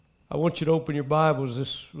I want you to open your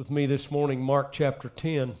Bibles with me this morning, Mark chapter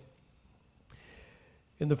 10.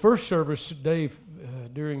 In the first service, Dave,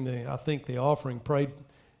 during the offering, prayed,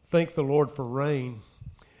 thank the Lord for rain.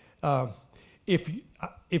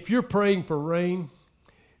 If you're praying for rain,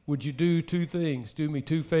 would you do two things? Do me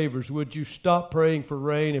two favors. Would you stop praying for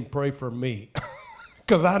rain and pray for me?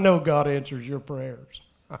 Because I know God answers your prayers.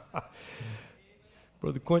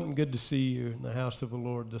 Brother Quentin, good to see you in the house of the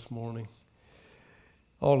Lord this morning.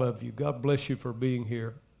 All of you, God bless you for being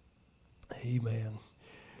here. Amen.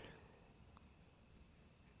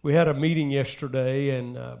 We had a meeting yesterday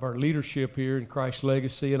and of our leadership here in Christ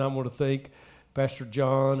Legacy, and I want to thank Pastor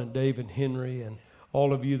John and Dave and Henry and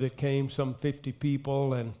all of you that came, some 50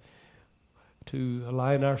 people, and to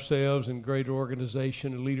align ourselves in greater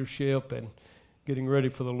organization and leadership and getting ready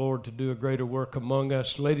for the Lord to do a greater work among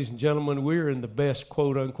us. Ladies and gentlemen, we're in the best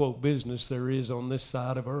quote-unquote business there is on this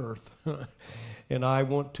side of earth. And I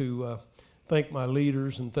want to thank my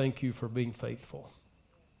leaders and thank you for being faithful.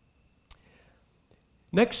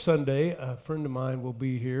 Next Sunday, a friend of mine will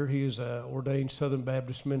be here. He is an ordained Southern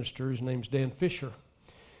Baptist minister. His name's Dan Fisher.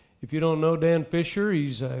 If you don't know Dan Fisher,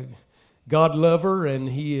 he's a God lover, and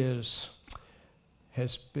he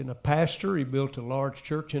has been a pastor. He built a large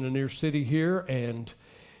church in a near city here, and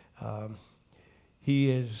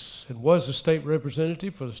he is and was a state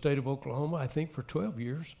representative for the state of Oklahoma, I think, for 12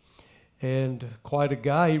 years. And quite a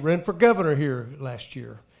guy. He ran for governor here last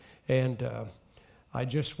year. And I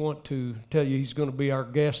just want to tell you he's going to be our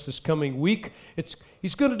guest this coming week.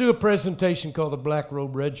 He's going to do a presentation called the Black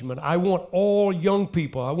Robe Regiment. I want all young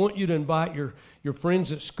people, I want you to invite your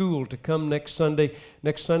friends at school to come next Sunday.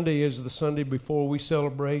 Next Sunday is the Sunday before we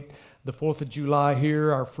celebrate the 4th of July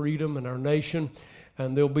here, our freedom and our nation.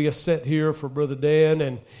 And there'll be a set here for Brother Dan,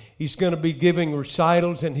 and he's going to be giving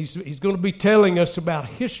recitals, and he's going to be telling us about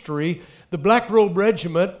history. The Black Robe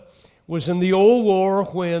Regiment was in the old war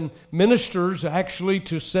when ministers, actually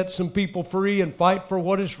to set some people free and fight for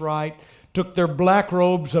what is right, took their black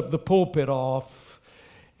robes of the pulpit off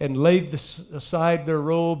and laid aside their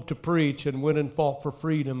robe to preach and went and fought for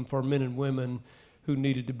freedom for men and women who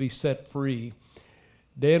needed to be set free.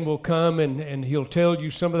 Dan will come and he'll tell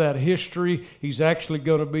you some of that history. He's actually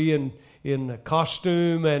going to be in a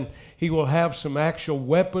costume, and he will have some actual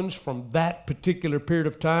weapons from that particular period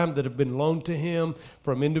of time that have been loaned to him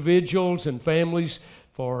from individuals and families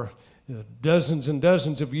for dozens and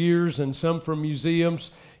dozens of years, and some from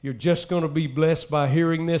museums. You're just going to be blessed by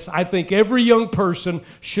hearing this. I think every young person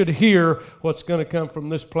should hear what's going to come from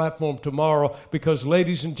this platform tomorrow, because,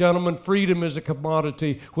 ladies and gentlemen, freedom is a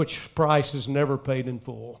commodity which price is never paid in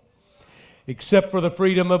full. Except for the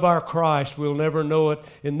freedom of our Christ, we'll never know it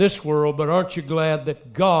in this world, but aren't you glad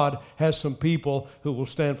that God has some people who will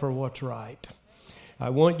stand for what's right? I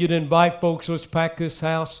want you to invite folks. Let's pack this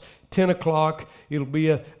house. 10 o'clock. It'll be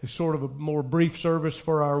a sort of a more brief service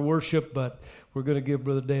for our worship, but we're going to give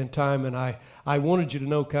Brother Dan time, and I wanted you to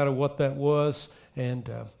know kind of what that was, and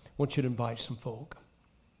want you to invite some folk.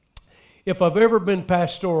 If I've ever been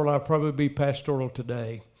pastoral, I'll probably be pastoral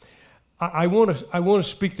today. I want to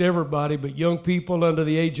speak to everybody, but young people under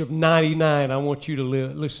the age of 99, I want you to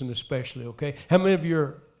listen especially, okay? How many of you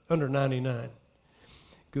are under 99?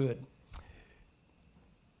 Good.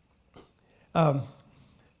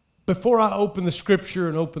 Before I open the scripture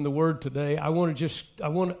and open the word today, I want you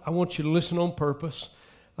to listen on purpose.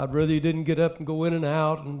 I'd rather you didn't get up and go in and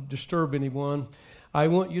out and disturb anyone. I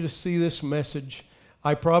want you to see this message.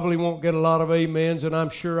 I probably won't get a lot of amens, and I'm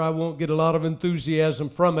sure I won't get a lot of enthusiasm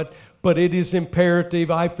from it, but it is imperative.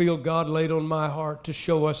 I feel God laid on my heart to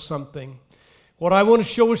show us something. What I want to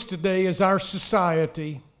show us today is our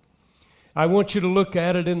society. I want you to look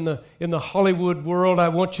at it in the Hollywood world. I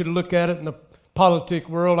want you to look at it in the politic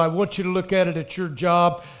world. I want you to look at it at your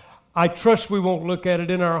job. I trust we won't look at it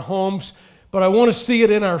in our homes, but I want to see it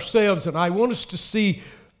in ourselves, and I want us to see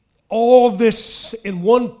all this in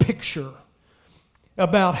one picture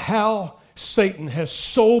about how Satan has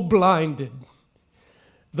so blinded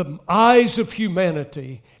the eyes of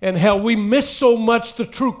humanity and how we miss so much the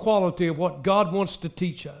true quality of what God wants to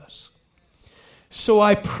teach us. So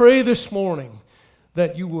I pray this morning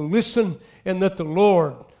that you will listen and that the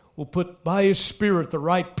Lord will put by His Spirit the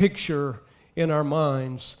right picture in our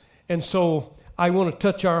minds. And so I want to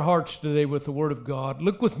touch our hearts today with the Word of God.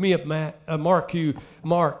 Look with me at Mark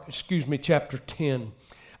chapter 10.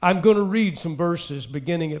 I'm going to read some verses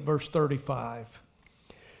beginning at verse 35.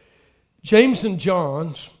 James and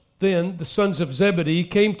John, then the sons of Zebedee,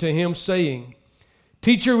 came to him saying,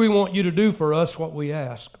 "Teacher, we want you to do for us what we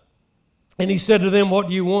ask." And he said to them, "What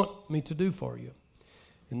do you want me to do for you?"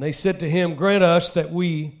 And they said to him, "Grant us that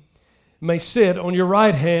we may sit on your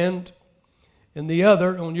right hand and the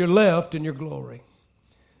other on your left in your glory.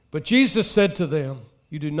 But Jesus said to them,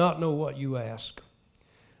 you do not know what you ask.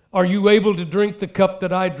 Are you able to drink the cup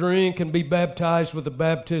that I drink and be baptized with the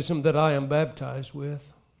baptism that I am baptized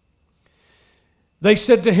with? They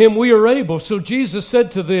said to him, we are able. So Jesus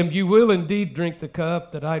said to them, you will indeed drink the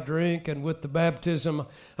cup that I drink, and with the baptism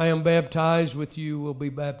I am baptized with you will be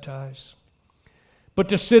baptized. But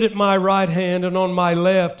to sit at my right hand and on my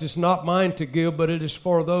left is not mine to give, but it is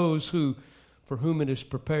for those for whom it is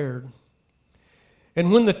prepared.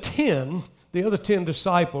 And when the other 10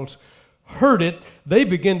 disciples, heard it, they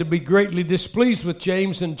began to be greatly displeased with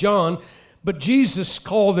James and John. But Jesus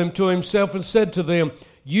called them to himself and said to them,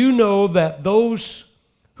 you know that those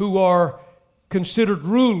who are considered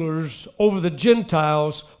rulers over the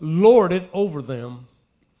Gentiles lord it over them,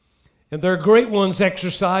 and their great ones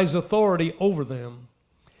exercise authority over them.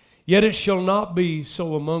 Yet it shall not be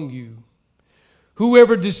so among you.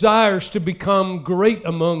 Whoever desires to become great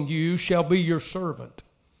among you shall be your servant,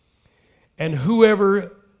 and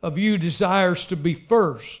whoever of you desires to be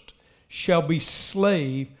first shall be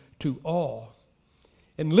slave to all.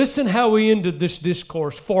 And listen how he ended this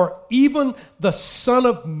discourse. For even the Son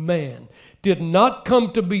of Man did not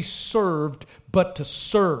come to be served, but to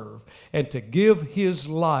serve, and to give his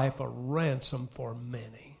life a ransom for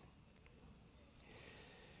many.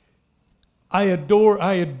 I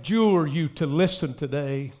adjure you to listen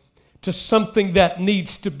today to something that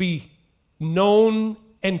needs to be known,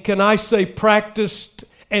 and can I say practiced,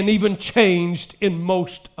 and even changed in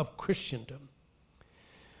most of Christendom.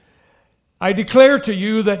 I declare to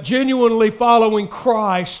you that genuinely following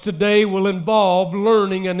Christ today will involve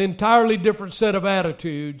learning an entirely different set of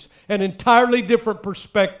attitudes, an entirely different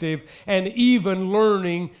perspective, and even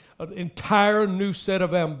learning an entire new set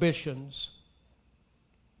of ambitions.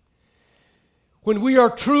 When we are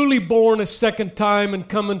truly born a second time and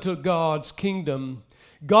come into God's kingdom,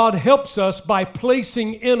 God helps us by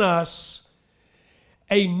placing in us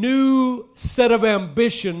a new set of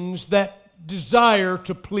ambitions that desire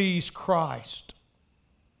to please Christ.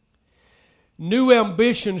 New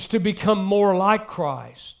ambitions to become more like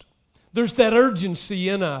Christ. There's that urgency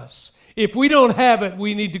in us. If we don't have it,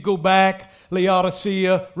 we need to go back,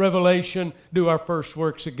 Laodicea, Revelation, do our first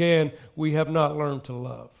works again. We have not learned to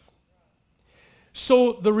love.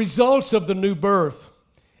 So the results of the new birth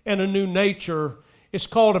and a new nature is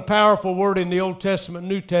called a powerful word in the Old Testament,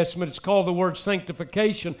 New Testament. It's called the word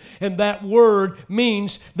sanctification. And that word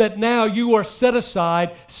means that now you are set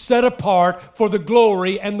aside, set apart for the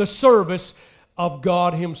glory and the service of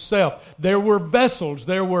God Himself. There were vessels.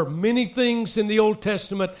 There were many things in the Old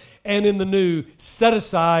Testament and in the New set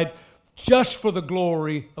aside just for the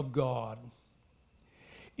glory of God.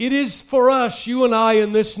 It is for us, you and I,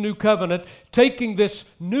 in this new covenant, taking this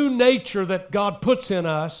new nature that God puts in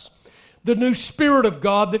us, the new Spirit of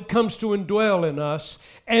God that comes to indwell in us,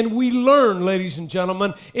 and we learn, ladies and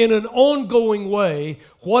gentlemen, in an ongoing way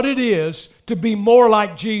what it is to be more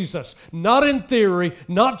like Jesus. Not in theory,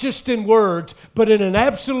 not just in words, but in an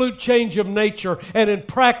absolute change of nature and in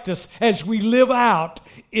practice as we live out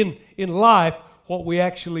in life what we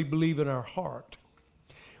actually believe in our heart.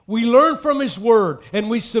 We learn from His Word and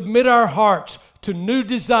we submit our hearts to new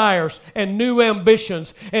desires and new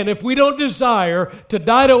ambitions. And if we don't desire to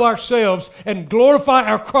die to ourselves and glorify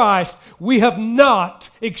our Christ, we have not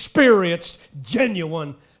experienced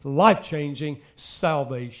genuine, life-changing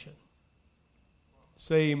salvation.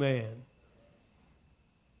 Say amen.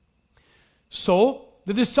 So,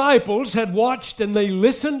 the disciples had watched and they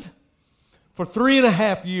listened for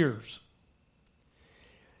 3.5 years.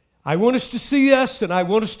 I want us to see us, and I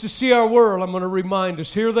want us to see our world. I'm going to remind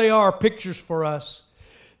us. Here they are, pictures for us.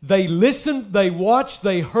 They listened, they watched,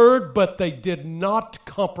 they heard, but they did not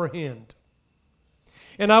comprehend.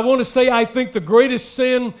 And I want to say, I think the greatest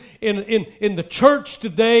sin in the church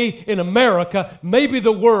today, in America, maybe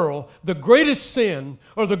the world, the greatest sin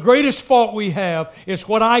or the greatest fault we have is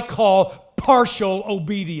what I call partial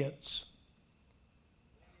obedience.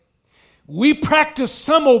 We practice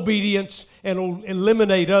some obedience and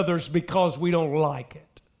eliminate others because we don't like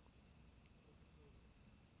it.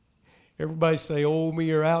 Everybody say, oh, me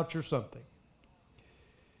or ouch or something.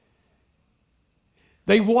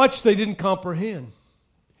 They watched, they didn't comprehend.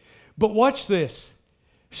 But watch this.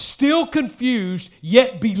 Still confused,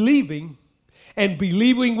 yet believing, and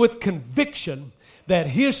believing with conviction that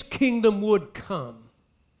His kingdom would come.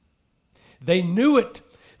 They knew it.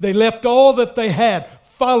 They left all that they had,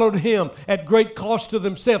 followed Him at great cost to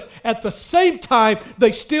themselves. At the same time,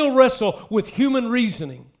 they still wrestle with human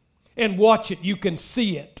reasoning. And watch it, you can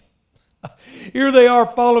see it. Here they are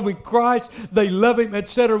following Christ. They love Him,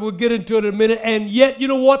 etc. We'll get into it in a minute. And yet, you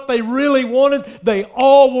know what they really wanted? They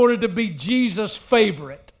all wanted to be Jesus'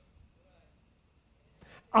 favorite.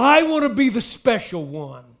 I want to be the special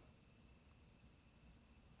one.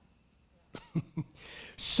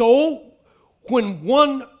 So, when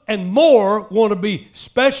one and more want to be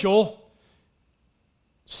special,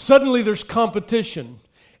 suddenly there's competition.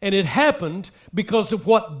 And it happened because of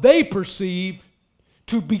what they perceive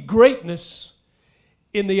to be greatness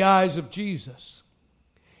in the eyes of Jesus.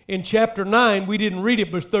 In chapter 9, we didn't read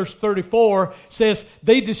it, but verse 34 says,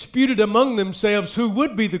 they disputed among themselves who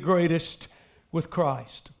would be the greatest with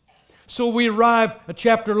Christ. So we arrive a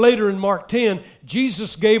chapter later in Mark 10.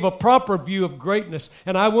 Jesus gave a proper view of greatness,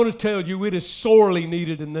 and I want to tell you it is sorely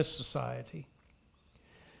needed in this society.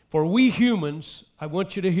 For we humans, I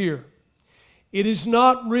want you to hear, it is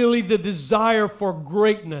not really the desire for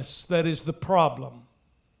greatness that is the problem.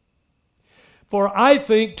 For I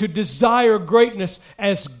think to desire greatness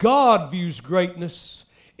as God views greatness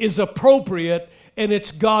is appropriate and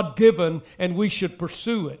it's God-given and we should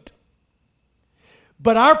pursue it.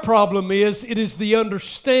 But our problem is it is the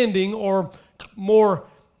understanding, or more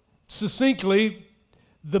succinctly,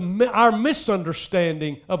 our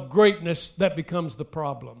misunderstanding of greatness that becomes the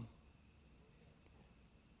problem.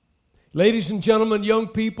 Ladies and gentlemen, young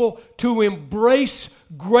people, to embrace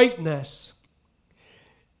greatness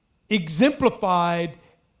exemplified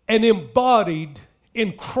and embodied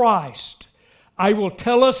in Christ, I will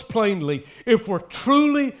tell us plainly, if we're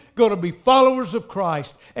truly going to be followers of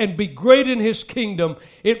Christ and be great in His kingdom,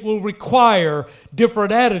 it will require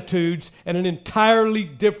different attitudes and an entirely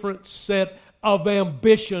different set of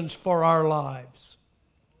ambitions for our lives.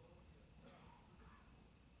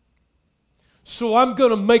 So I'm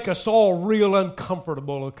going to make us all real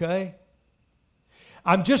uncomfortable, okay?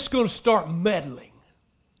 I'm just going to start meddling.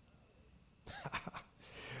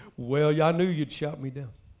 Well, I knew you'd shout me down.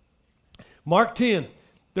 Mark 10,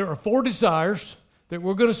 there are 4 desires that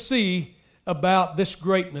we're going to see about this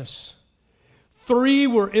greatness. 3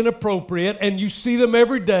 were inappropriate, and you see them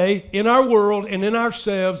every day in our world and in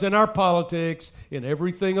ourselves, in our politics, in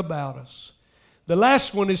everything about us. The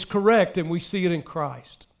last one is correct, and we see it in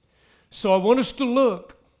Christ. So I want us to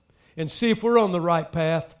look and see if we're on the right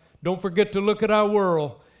path. Don't forget to look at our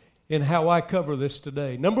world and how I cover this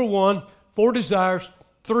today. Number 1, 4 desires.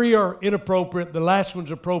 3 are inappropriate. The last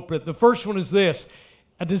one's appropriate. The first one is this: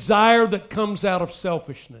 a desire that comes out of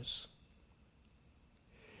selfishness.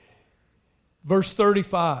 Verse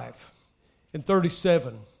 35 and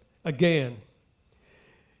 37, again.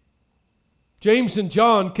 James and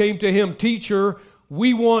John came to Him, "Teacher,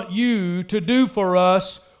 we want you to do for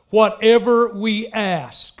us whatever we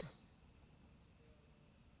ask."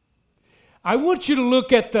 I want you to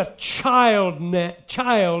look at the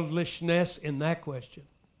childishness in that question.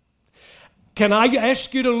 Can I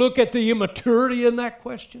ask you to look at the immaturity in that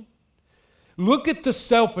question? Look at the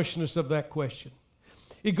selfishness of that question.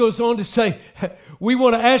 It goes on to say, we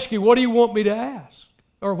want to ask you, what do you want me to ask?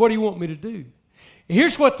 Or what do you want me to do?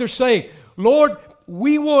 Here's what they're saying. Lord,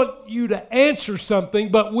 we want you to answer something,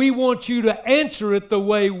 but we want you to answer it the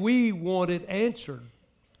way we want it answered.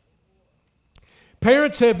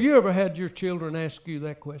 Parents, have you ever had your children ask you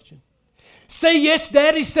that question? Say yes,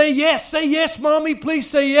 Daddy, say yes. Say yes, Mommy, please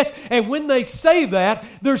say yes. And when they say that,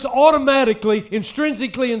 there's automatically,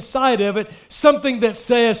 intrinsically inside of it, something that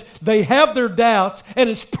says they have their doubts and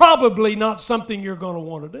it's probably not something you're going to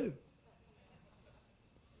want to do.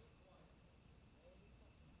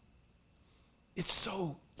 It's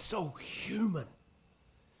so human.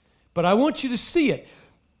 But I want you to see it.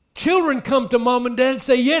 Children come to mom and dad and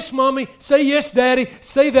say, yes, Mommy, say yes, Daddy,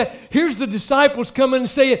 say that. Here's the disciples come in and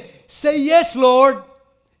say it. Say yes, Lord.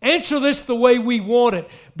 Answer this the way we want it,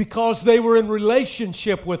 because they were in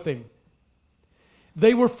relationship with Him.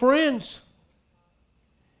 They were friends.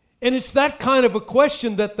 And it's that kind of a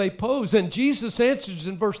question that they pose. And Jesus answers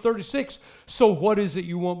in verse 36, so what is it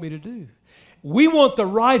you want me to do? We want the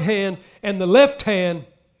right hand and the left hand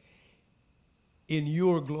in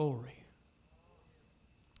your glory.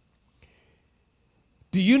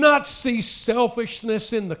 Do you not see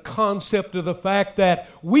selfishness in the concept of the fact that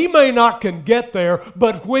we may not can get there,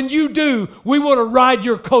 but when you do, we want to ride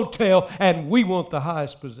your coattail and we want the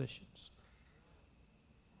highest positions?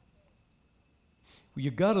 Well,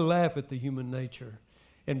 you got to laugh at the human nature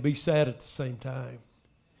and be sad at the same time.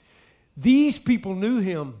 These people knew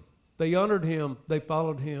Him. They honored Him. They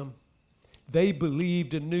followed Him. They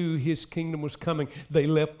believed and knew His kingdom was coming. They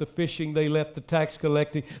left the fishing. They left the tax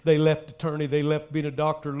collecting. They left attorney. They left being a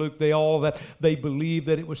doctor, Luke. They believed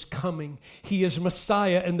that it was coming. He is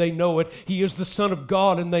Messiah, and they know it. He is the Son of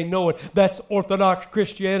God, and they know it. That's Orthodox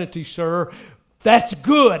Christianity, sir. That's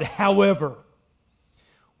good. However,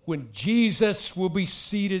 when Jesus will be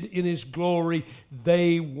seated in His glory,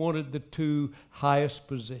 they wanted the two highest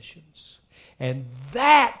positions. And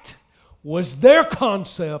that was their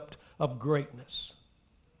concept of greatness.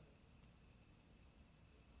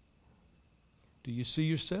 Do you see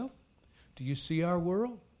yourself? Do you see our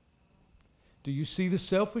world? Do you see the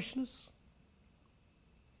selfishness?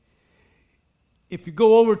 If you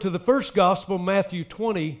go over to the first gospel, Matthew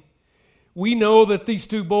 20, we know that these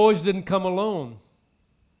two boys didn't come alone.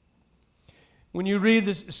 When you read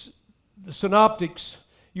the synoptics,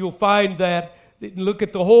 you'll find that, look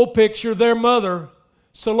at the whole picture, their mother,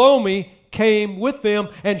 Salome, came with them,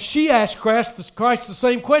 and she asked Christ the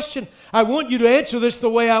same question. I want you to answer this the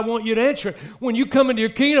way I want you to answer it. When you come into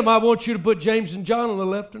your kingdom, I want you to put James and John on the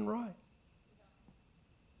left and right.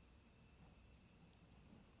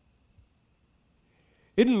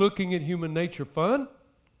 Isn't looking at human nature fun?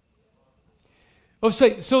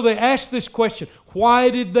 So they asked this question. Why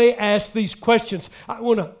did they ask these questions? I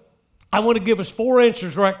want to give us 4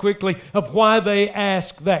 answers right quickly of why they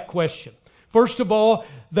asked that question. First of all,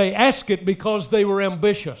 they asked it because they were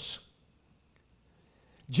ambitious.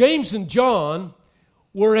 James and John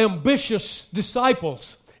were ambitious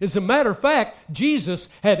disciples. As a matter of fact, Jesus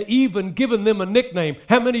had even given them a nickname.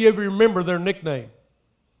 How many of you remember their nickname?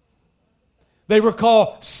 They were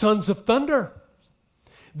called Sons of Thunder.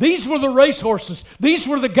 These were the racehorses. These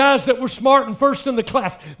were the guys that were smart and first in the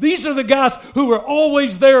class. These are the guys who were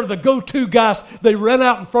always there, the go-to guys. They ran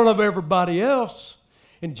out in front of everybody else.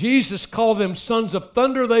 And Jesus called them Sons of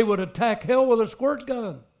Thunder. They would attack hell with a squirt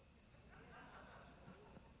gun.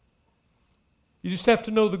 You just have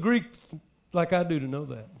to know the Greek like I do to know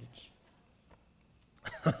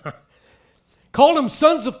that. Called them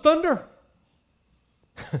Sons of Thunder.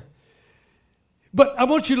 But I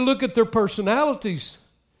want you to look at their personalities.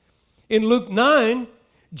 In Luke 9,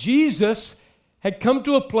 Jesus had come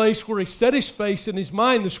to a place where He set His face in His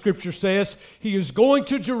mind, the Scripture says. He is going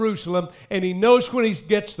to Jerusalem, and He knows when He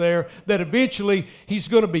gets there that eventually He's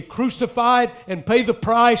going to be crucified and pay the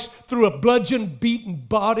price through a bludgeon beaten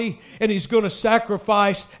body, and He's going to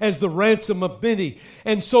sacrifice as the ransom of many.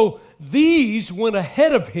 And so these went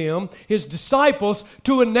ahead of Him, His disciples,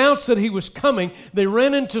 to announce that He was coming. They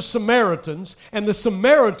ran into Samaritans, and the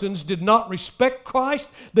Samaritans did not respect Christ.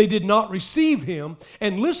 They did not receive Him.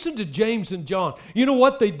 And listen to James and John. You know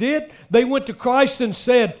what they did? They went to Christ and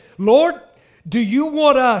said, Lord, do you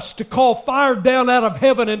want us to call fire down out of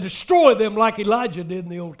heaven and destroy them like Elijah did in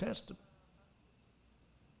the Old Testament?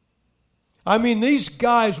 I mean, these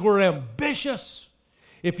guys were ambitious.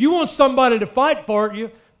 If you want somebody to fight for you,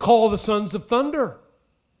 call the Sons of Thunder.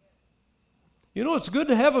 You know, it's good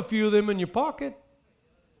to have a few of them in your pocket.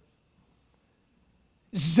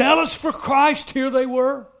 Zealous for Christ, here they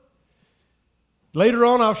were. Later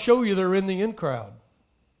on, I'll show you they're in the in crowd.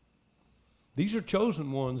 These are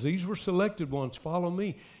chosen ones. These were selected ones. Follow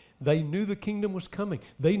me. They knew the kingdom was coming.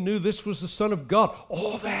 They knew this was the Son of God.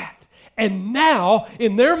 All that. And now,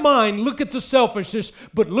 in their mind, look at the selfishness,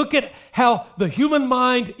 but look at how the human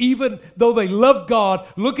mind, even though they love God,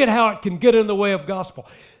 look at how it can get in the way of gospel.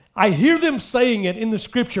 I hear them saying it in the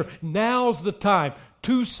Scripture, now's the time.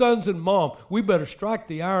 2 sons and mom, we better strike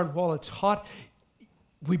the iron while it's hot.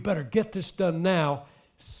 We better get this done now.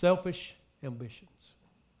 Selfish ambitions.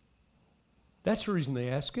 That's the reason they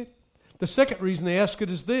ask it. The second reason they ask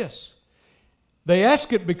it is this. They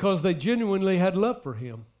ask it because they genuinely had love for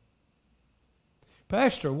Him.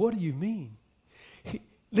 Pastor, what do you mean?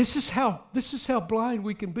 This is how blind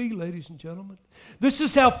we can be, ladies and gentlemen. This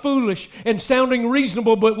is how foolish and sounding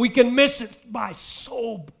reasonable, but we can miss it by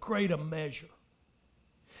so great a measure.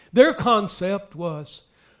 Their concept was,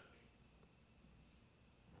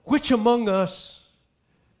 which among us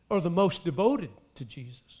are the most devoted to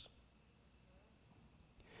Jesus?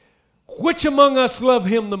 Which among us love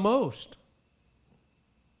Him the most?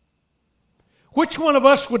 Which one of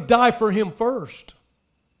us would die for Him first?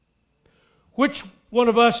 Which one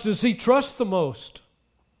of us does He trust the most?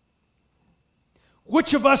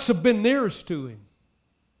 Which of us have been nearest to Him?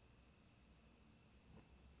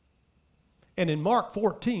 And in Mark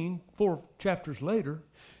 14, 4 chapters later,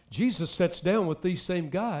 Jesus sits down with these same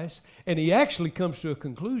guys, and He actually comes to a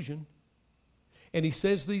conclusion, and He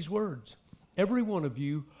says these words, every one of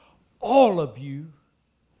you, all of you,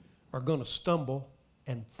 are going to stumble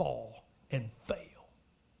and fall and fail.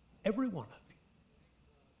 Every one of you.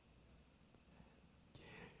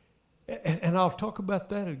 And I'll talk about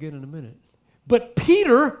that again in a minute. But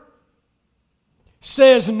Peter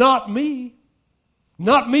says, not me.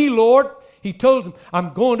 Not me, Lord. He told him,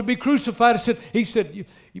 I'm going to be crucified. He said,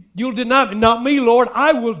 you'll deny me. Not me, Lord.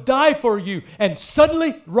 I will die for you. And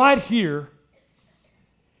suddenly, right here,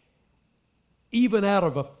 even out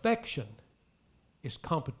of affection, is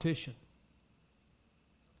competition.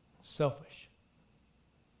 Selfish.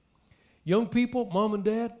 Young people, mom and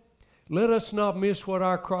dad, let us not miss what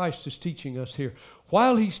our Christ is teaching us here.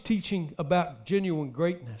 While he's teaching about genuine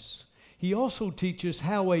greatness, he also teaches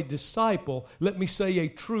how a disciple, let me say a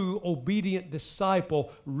true obedient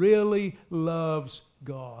disciple, really loves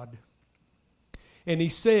God. And he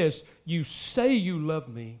says, you say you love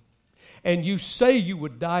me, and you say you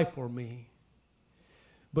would die for me,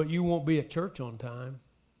 but you won't be at church on time.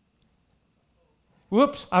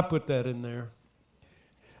 Whoops, I put that in there.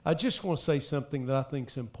 I just want to say something that I think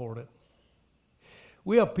is important.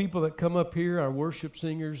 We have people that come up here, our worship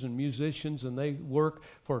singers and musicians, and they work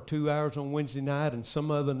for 2 hours on Wednesday night, and some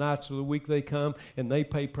other nights of the week they come, and they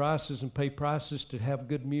pay prices to have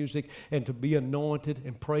good music and to be anointed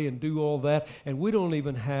and pray and do all that. And we don't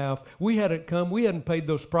even have, we hadn't paid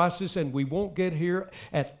those prices, and we won't get here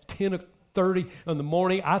at 10:30 in the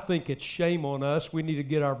morning. I think it's shame on us. We need to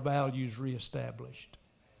get our values reestablished.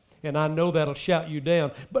 And I know that'll shout you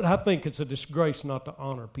down, but I think it's a disgrace not to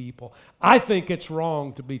honor people. I think it's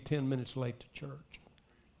wrong to be 10 minutes late to church.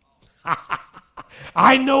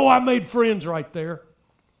 I know I made friends right there,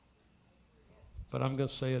 but I'm going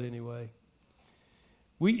to say it anyway.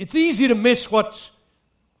 It's easy to miss what's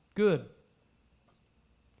good.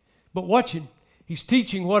 But watch him. He's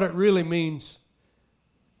teaching what it really means.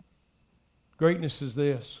 Greatness is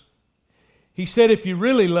this. He said, if you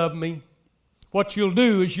really love me, what you'll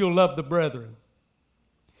do is you'll love the brethren.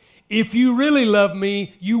 If you really love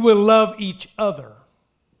me, you will love each other.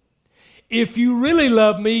 If you really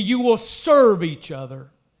love me, you will serve each other.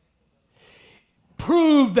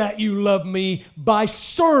 Prove that you love me by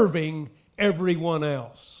serving everyone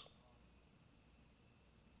else.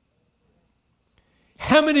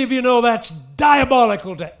 How many of you know that's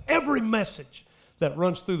diabolical to every message that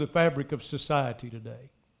runs through the fabric of society today?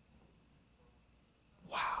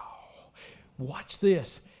 Watch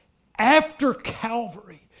this. After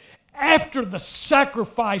Calvary, after the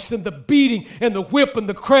sacrifice and the beating and the whip and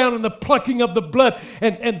the crown and the plucking of the blood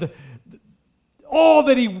and all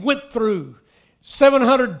that he went through,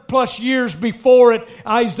 700 plus years before it,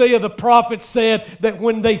 Isaiah the prophet said that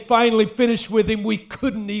when they finally finished with him, we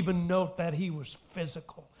couldn't even note that he was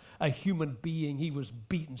physical, a human being. He was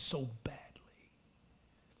beaten so badly.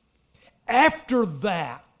 After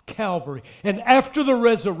that, Calvary, and after the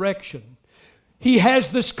resurrection, he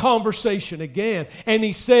has this conversation again, and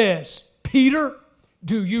he says, Peter,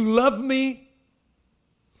 do you love me?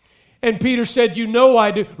 And Peter said, you know I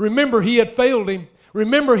do. Remember, he had failed him.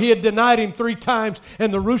 Remember, he had denied him 3 times,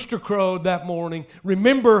 and the rooster crowed that morning.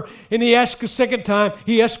 Remember, and he asked a second time,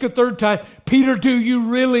 he asked a third time, Peter, do you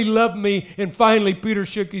really love me? And finally, Peter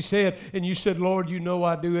shook his head, and you said, Lord, you know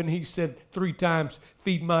I do. And he said 3 times,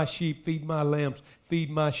 feed my sheep, feed my lambs, feed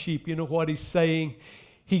my sheep. You know what he's saying?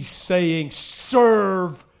 He's saying,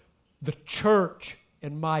 serve the church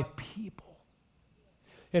and my people.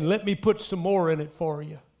 And let me put some more in it for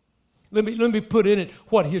you. Let me put in it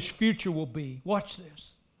what his future will be. Watch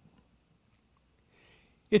this.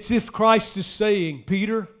 It's if Christ is saying,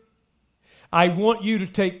 Peter, I want you to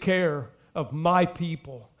take care of my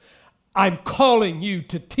people. I'm calling you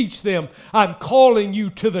to teach them. I'm calling you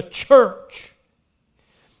to the church.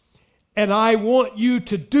 And I want you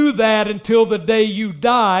to do that until the day you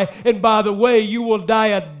die. And by the way, you will die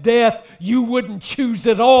a death you wouldn't choose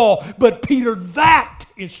at all. But Peter, that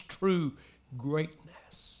is true greatness.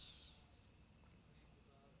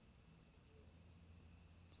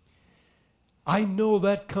 I know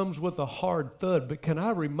that comes with a hard thud, but can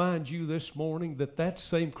I remind you this morning that that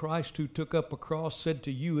same Christ who took up a cross said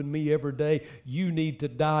to you and me every day, you need to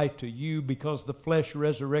die to you because the flesh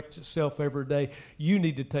resurrects itself every day. You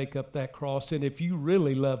need to take up that cross. And if you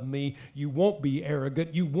really love me, you won't be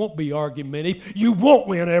arrogant. You won't be argumentative. You won't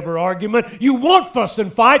win every argument. You won't fuss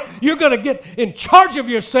and fight. You're going to get in charge of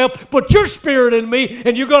yourself, put your spirit in me,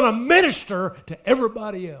 and you're going to minister to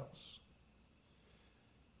everybody else.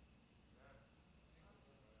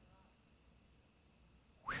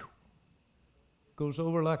 Goes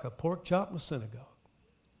over like a pork chop in a synagogue.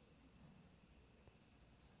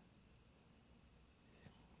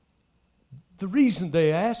 The reason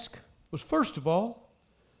they asked was, first of all,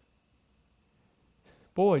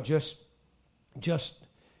 just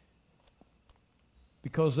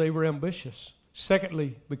because they were ambitious.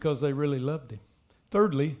 Secondly, because they really loved him.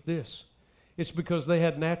 Thirdly, this. It's because they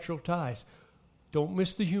had natural ties. Don't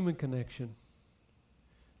miss the human connection.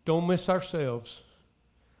 Don't miss ourselves.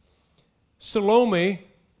 Salome,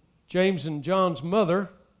 James and John's mother,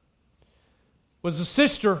 was a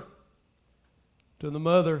sister to the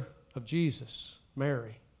mother of Jesus,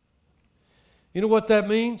 Mary. You know what that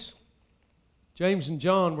means? James and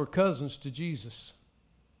John were cousins to Jesus.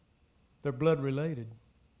 They're blood related.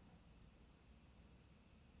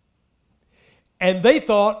 And they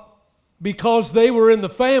thought because they were in the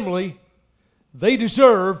family, they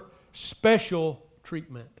deserved special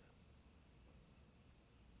treatment.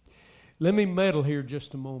 Let me meddle here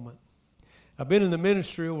just a moment. I've been in the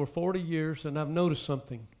ministry over 40 years, and I've noticed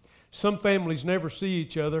something. Some families never see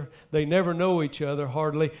each other. They never know each other,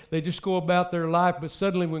 hardly. They just go about their life, but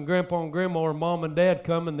suddenly when Grandpa and Grandma or Mom and Dad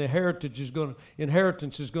come and the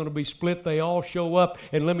inheritance is going to be split, they all show up.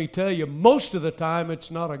 And let me tell you, most of the time,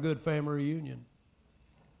 it's not a good family reunion.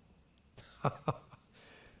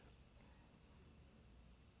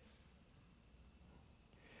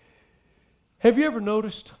 Have you ever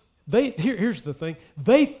noticed? Here's the thing.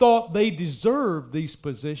 They thought they deserved these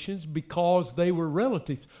positions because they were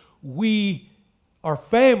relatives. We are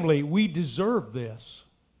family. We deserve this.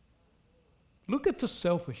 Look at the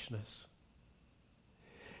selfishness.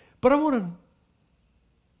 But I want to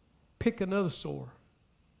pick another sore.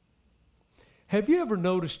 Have you ever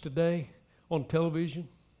noticed today on television?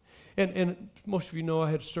 And most of you know I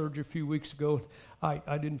had surgery a few weeks ago.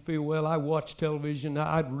 I didn't feel well. I watched television.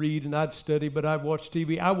 I'd read and I'd study, but I'd watch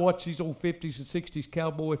TV. I watch these old 50s and 60s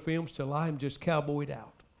cowboy films till I'm just cowboyed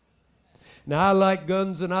out. Now, I like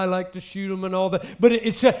guns and I like to shoot them and all that. But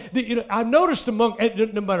I noticed among,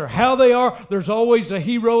 no matter how they are, there's always a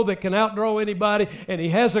hero that can outdraw anybody, and he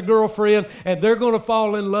has a girlfriend, and they're going to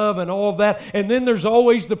fall in love and all that. And then there's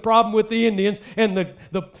always the problem with the Indians, and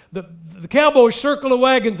the cowboys circle the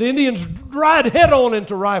wagons. The Indians ride head on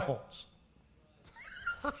into rifles.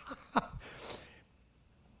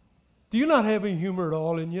 Do you not have any humor at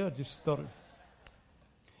all in you? I just thought it.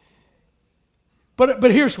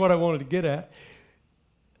 But here's what I wanted to get at.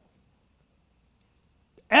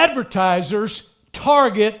 Advertisers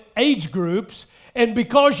target age groups, and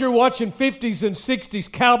because you're watching 50s and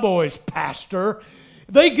 60s cowboys, Pastor,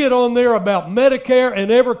 they get on there about Medicare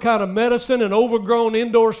and every kind of medicine and overgrown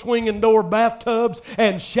indoor swinging door bathtubs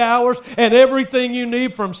and showers and everything you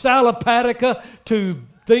need from Salopatica to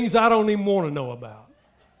things I don't even want to know about.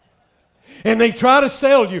 And they try to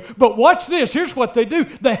sell you. But watch this. Here's what they do.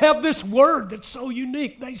 They have this word that's so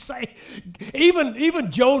unique. They say, even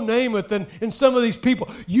Joe Namath and some of these people,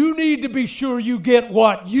 you need to be sure you get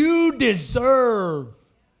what you deserve.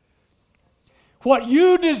 What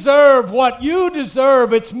you deserve, what you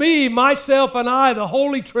deserve. It's me, myself, and I, the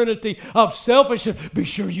Holy Trinity of selfishness. Be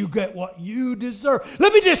sure you get what you deserve.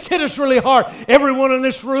 Let me just hit us really hard. Everyone in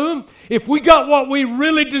this room, if we got what we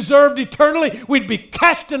really deserved eternally, we'd be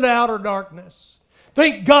cast into outer darkness.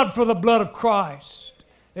 Thank God for the blood of Christ.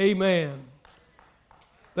 Amen.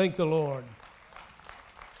 Thank the Lord.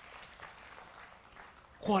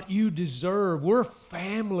 What you deserve. We're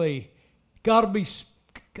family. Got to be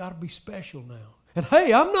special now. And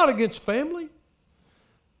hey, I'm not against family,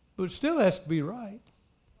 but it still has to be right.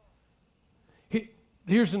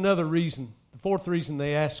 Here's another reason, the fourth reason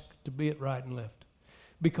they ask to be at right and left.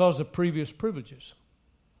 Because of previous privileges.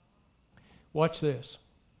 Watch this.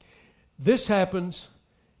 This happens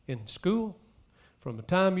in school from the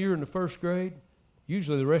time you're in the first grade,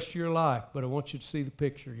 usually the rest of your life, but I want you to see the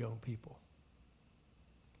picture, young people.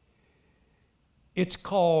 It's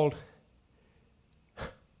called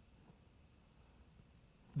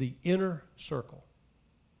the inner circle,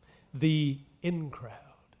 the in crowd.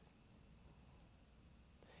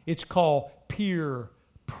 It's called peer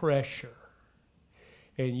pressure.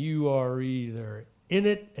 And you are either in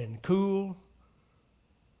it and cool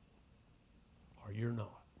or you're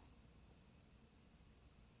not.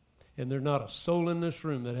 And there's not a soul in this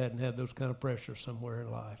room that hadn't had those kind of pressure somewhere in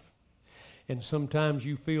life. And sometimes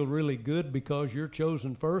you feel really good because you're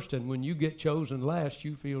chosen first, and when you get chosen last,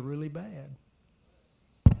 you feel really bad.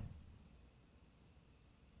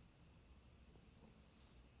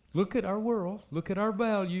 Look at our world. Look at our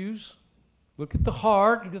values. Look at the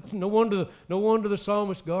heart. No wonder the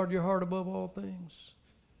psalmist, guard your heart above all things.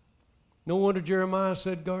 No wonder Jeremiah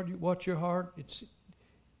said, watch your heart.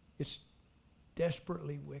 It's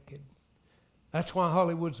desperately wicked. That's why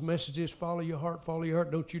Hollywood's message is follow your heart, follow your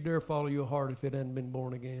heart. Don't you dare follow your heart if it hadn't been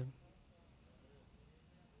born again.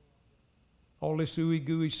 All this ooey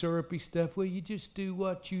gooey syrupy stuff, well, you just do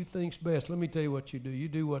what you think's best. Let me tell you what you do. You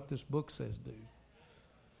do what this book says do.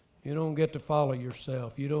 You don't get to follow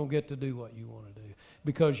yourself. You don't get to do what you want to do.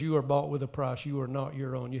 Because you are bought with a price. You are not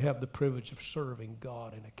your own. You have the privilege of serving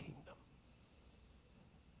God in a kingdom.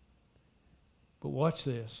 But watch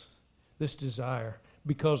this. This desire.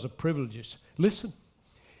 Because of privileges. Listen.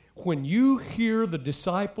 When you hear the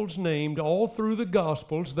disciples named all through the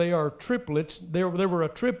Gospels, they are triplets. There were a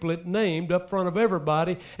triplet named up front of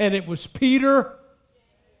everybody. And it was Peter,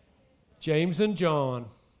 James, and John.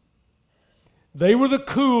 They were the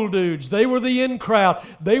cool dudes. They were the in crowd.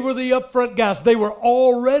 They were the up front guys. They were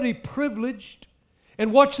already privileged.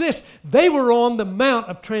 And watch this. They were on the Mount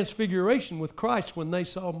of Transfiguration with Christ when they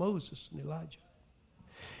saw Moses and Elijah.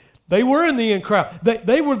 They were in the in crowd.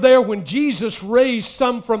 They were there when Jesus raised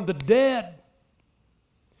some from the dead.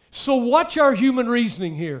 So watch our human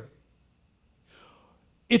reasoning here.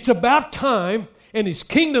 It's about time, and His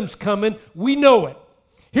kingdom's coming. We know it.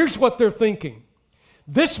 Here's what they're thinking.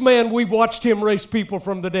 This man, we've watched him raise people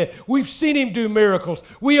from the dead. We've seen him do miracles.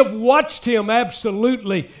 We have watched him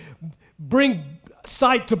absolutely bring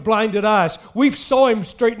sight to blinded eyes. We've saw him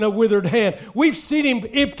straighten a withered hand. We've seen him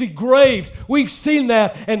empty graves. We've seen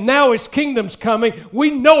that, and now His kingdom's coming. We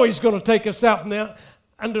know He's going to take us out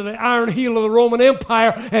under the iron heel of the Roman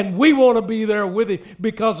Empire, and we want to be there with Him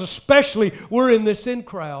because especially we're in this in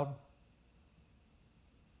crowd.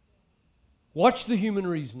 Watch the human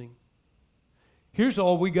reasoning. Here's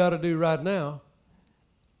all we got to do right now.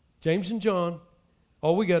 James and John,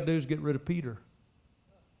 all we got to do is get rid of Peter.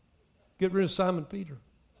 Get rid of Simon Peter.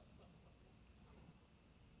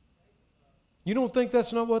 You don't think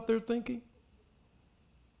that's not what they're thinking?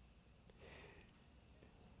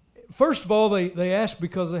 First of all, they asked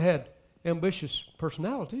because they had ambitious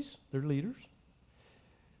personalities. They're leaders.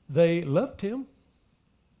 They loved Him.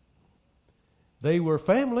 They were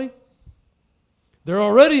family. They're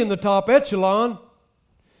already in the top echelon.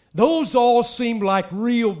 Those all seemed like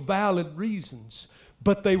real valid reasons,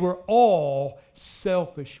 but they were all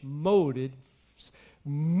selfish motives,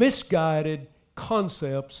 misguided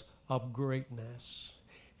concepts of greatness.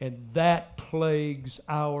 And that plagues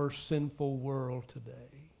our sinful world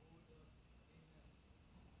today.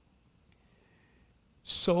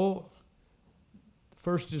 So, the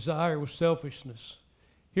first desire was selfishness.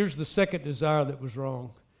 Here's the second desire that was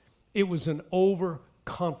wrong. It was an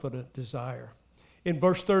overconfident desire. In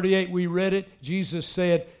verse 38, we read it. Jesus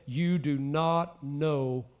said, "You do not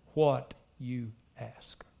know what you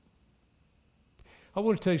ask." I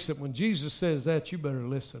want to tell you something. When Jesus says that, you better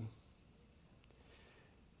listen.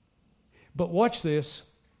 But watch this.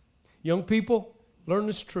 Young people, learn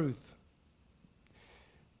this truth.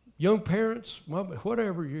 Young parents,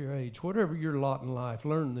 whatever your age, whatever your lot in life,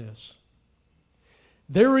 learn this.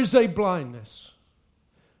 There is a blindness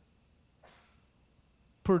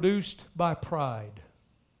produced by pride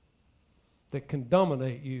that can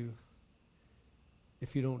dominate you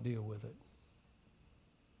if you don't deal with it.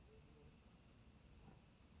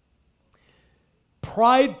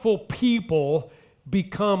 Prideful people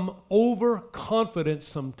become overconfident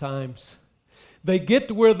sometimes. They get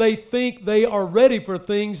to where they think they are ready for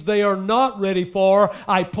things they are not ready for.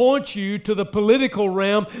 I point you to the political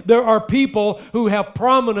realm. There are people who have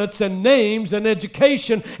prominence and names and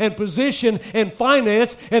education and position and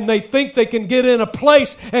finance, and they think they can get in a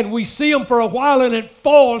place, and we see them for a while and it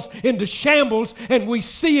falls into shambles, and we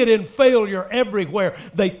see it in failure everywhere.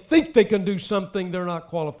 They think they can do something they're not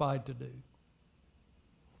qualified to do.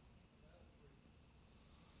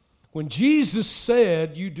 When Jesus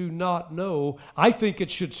said, "You do not know," I think it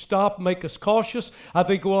should stop, make us cautious. I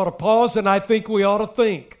think we ought to pause, and I think we ought to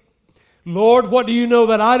think. Lord, what do you know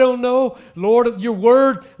that I don't know? Lord, your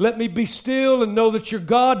word, let me be still and know that you're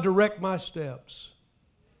God. Direct my steps.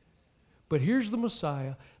 But here's the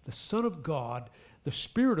Messiah, the Son of God, the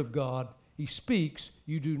Spirit of God. He speaks,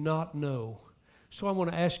 "You do not know." So I want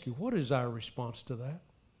to ask you, what is our response to that?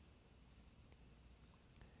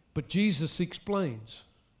 But Jesus explains.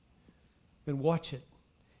 And watch it.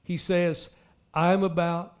 He says, "I'm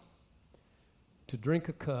about to drink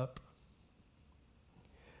a cup.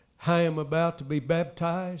 I am about to be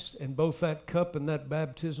baptized, and both that cup and that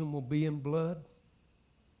baptism will be in blood."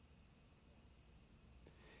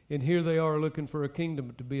 And here they are looking for a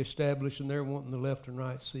kingdom to be established, and they're wanting the left and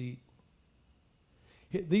right seat.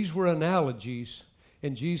 These were analogies,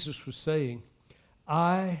 and Jesus was saying,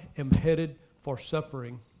 I am headed for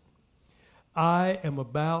suffering. I am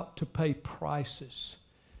about to pay prices,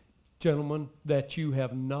 gentlemen, that you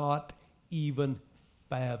have not even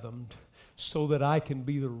fathomed, so that I can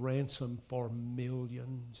be the ransom for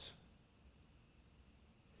millions.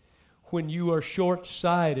 When you are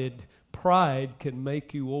short-sighted, pride can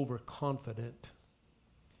make you overconfident.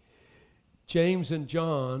 James and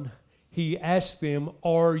John He asked them,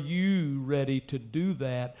 are you ready to do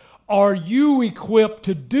that? Are you equipped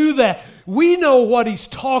to do that? We know what he's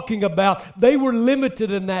talking about. They were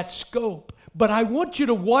limited in that scope. But I want you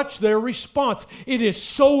to watch their response. It is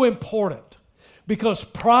so important because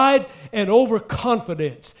pride and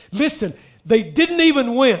overconfidence. Listen, they didn't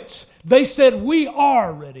even wince. They said, we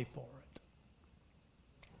are ready for it.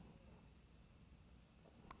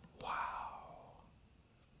 Wow.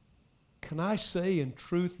 Can I say in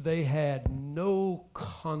truth, they had no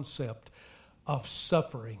concept of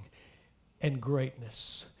suffering and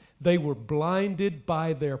greatness. They were blinded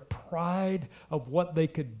by their pride of what they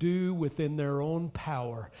could do within their own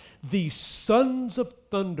power. These sons of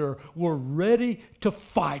thunder were ready to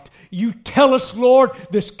fight. You tell us, Lord,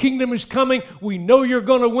 this kingdom is coming. We know you're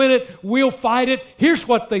going to win it. We'll fight it. Here's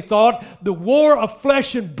what they thought. The war of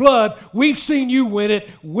flesh and blood, we've seen you win it.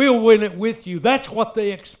 We'll win it with you. That's what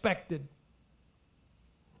they expected.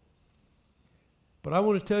 But I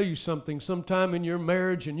want to tell you something. Sometime in your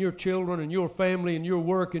marriage and your children and your family and your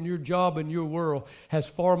work and your job and your world has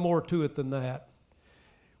far more to it than that.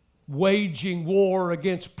 Waging war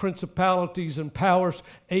against principalities and powers,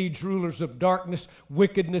 age rulers of darkness,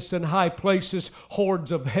 wickedness in high places,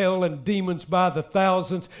 hordes of hell and demons by the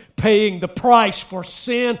thousands, paying the price for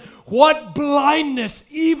sin. What blindness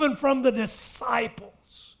even from the disciples.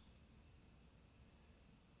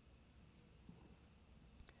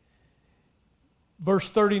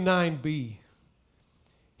 Verse 39b,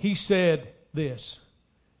 he said this.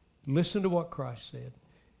 Listen to what Christ said.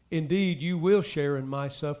 Indeed, you will share in my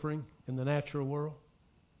suffering in the natural world.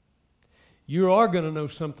 You are going to know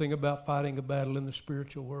something about fighting a battle in the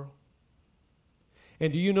spiritual world.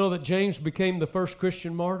 And do you know that James became the first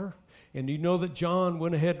Christian martyr? And do you know that John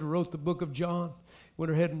went ahead and wrote the book of John?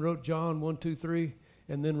 Went ahead and wrote John 1, 2, 3,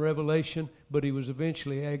 and then Revelation. But he was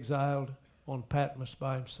eventually exiled on Patmos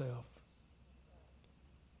by himself.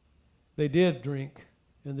 They did drink,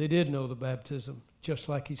 and they did know the baptism. Just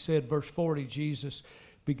like he said, verse 40, Jesus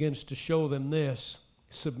begins to show them this,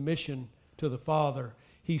 submission to the Father.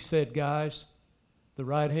 He said, guys, the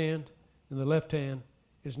right hand and the left hand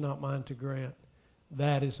is not mine to grant.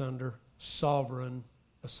 That is under sovereign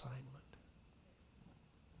assignment.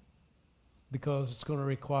 Because it's going to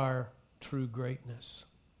require true greatness.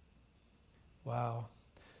 Wow.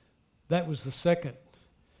 That was the second.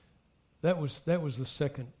 That was the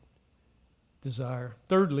second desire.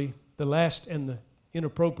 Thirdly, the last and the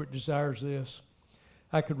inappropriate desire is this.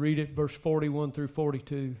 I could read it, verse 41 through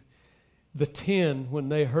 42. The 10, when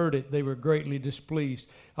they heard it, they were greatly displeased.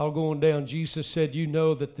 I'll go on down. Jesus said, you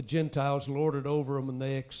know that the Gentiles lord it over them and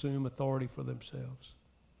they assume authority for themselves.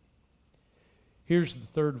 Here's the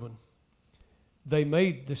third one. They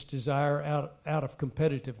made this desire out of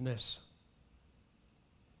competitiveness.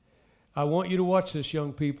 I want you to watch this,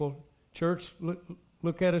 young people. Church,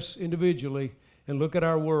 look at us individually and look at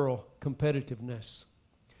our world. Competitiveness.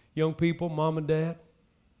 Young people, mom and dad,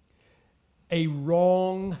 a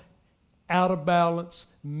wrong, out of balance,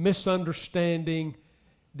 misunderstanding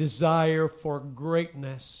desire for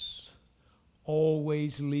greatness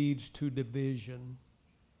always leads to division.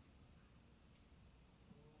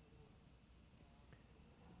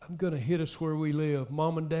 I'm going to hit us where we live.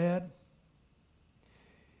 Mom and dad,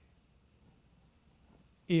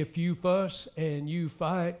 if you fuss and you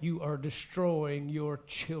fight, you are destroying your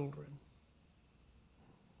children.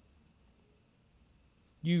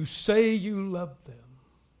 You say you love them.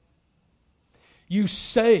 You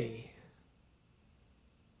say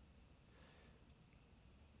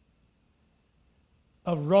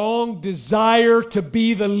a wrong desire to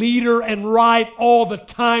be the leader and right all the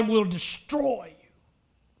time will destroy you.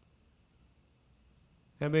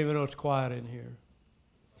 How many of you know it's quiet in here?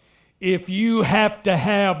 If you have to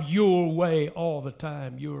have your way all the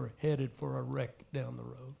time, you're headed for a wreck down the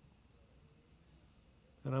road.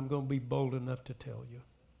 And I'm going to be bold enough to tell you.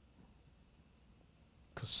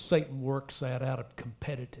 Because Satan works that out of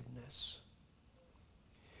competitiveness.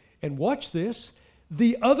 And watch this.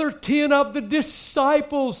 The other 10 of the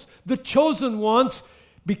disciples, the chosen ones,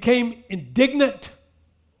 became indignant.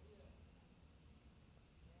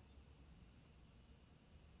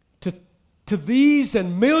 To these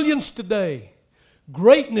and millions today,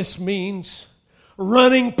 greatness means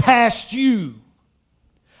running past you.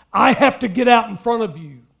 I have to get out in front of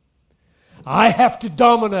you. I have to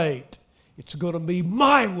dominate. It's going to be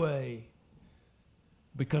my way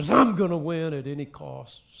because I'm going to win at any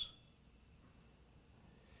costs.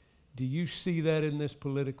 Do you see that in this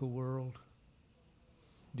political world?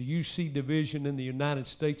 Do you see division in the United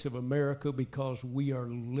States of America because we are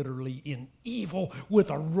literally in evil with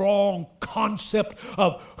a wrong concept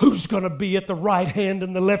of who's going to be at the right hand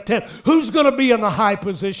and the left hand, who's going to be in the high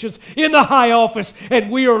positions, in the high office, and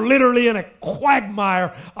we are literally in a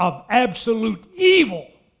quagmire of absolute evil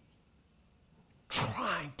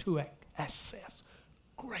trying to access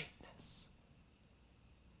greatness.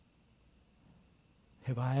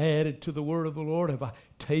 Have I added to the word of the Lord? Have I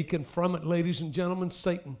taken from it, ladies and gentlemen?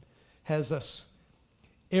 Satan has us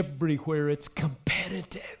everywhere. It's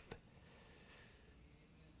competitive.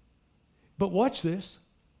 But watch this.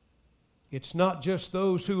 It's not just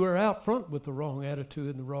those who are out front with the wrong attitude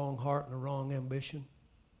and the wrong heart and the wrong ambition.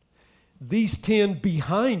 These 10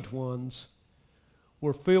 behind ones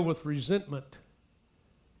were filled with resentment.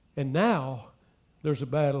 And now there's a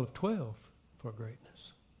battle of 12 for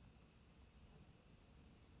greatness.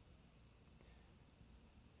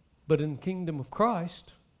 But in the kingdom of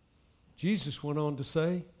Christ, Jesus went on to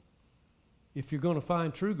say, if you're going to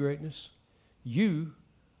find true greatness, you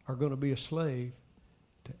are going to be a slave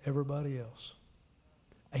to everybody else.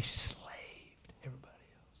 A slave to everybody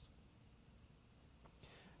else.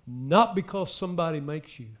 Not because somebody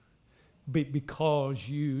makes you, but because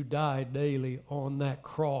you die daily on that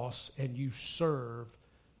cross and you serve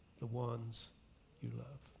the ones you love.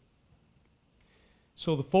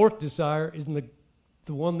 So the fourth desire is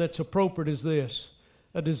the one that's appropriate is this: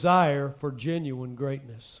 a desire for genuine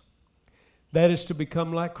greatness. That is to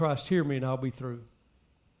become like Christ. Hear me and I'll be through.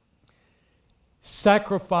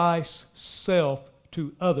 Sacrifice self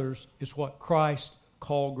to others is what Christ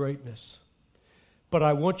called greatness. But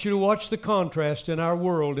I want you to watch the contrast in our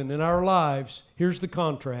world and in our lives. Here's the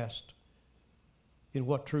contrast in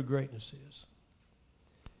what true greatness is.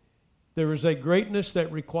 There is a greatness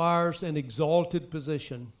that requires an exalted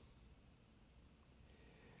position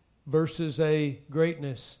versus a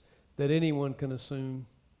greatness that anyone can assume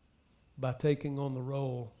by taking on the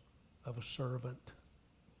role of a servant.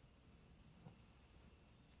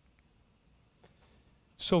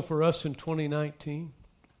 So for us in 2019,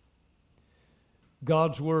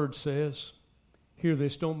 God's Word says, hear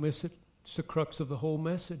this, don't miss it, it's the crux of the whole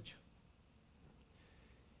message.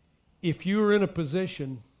 If you're in a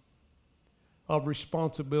position of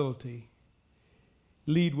responsibility,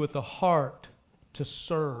 lead with a heart to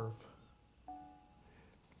serve.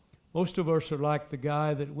 Most of us are like the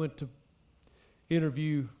guy that went to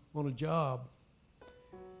interview on a job.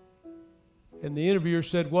 And the interviewer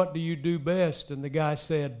said, what do you do best? And the guy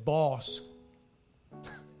said, boss.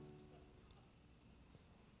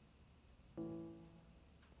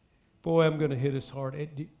 Boy, I'm going to hit us hard.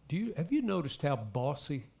 Have you noticed how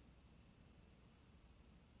bossy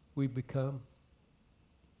we've become?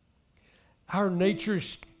 Our nature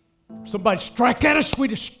is, somebody strike at us, we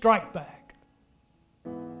just strike back.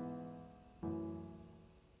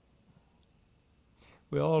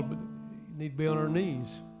 We all need to be on our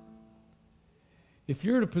knees. If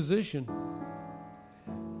you're in a position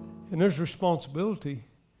and there's responsibility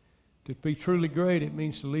to be truly great, it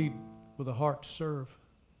means to lead with a heart to serve.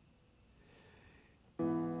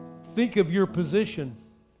 Think of your position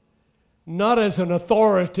not as an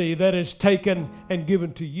authority that is taken and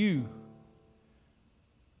given to you,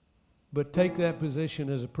 but take that position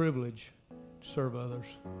as a privilege to serve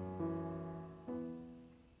others.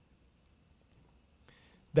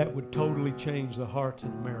 That would totally change the hearts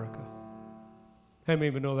in America. How many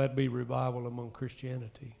even know that'd be revival among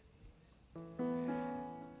Christianity?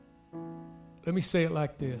 Let me say it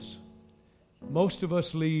like this. Most of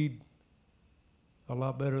us lead a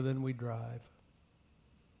lot better than we drive.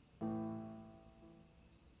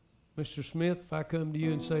 Mr. Smith, if I come to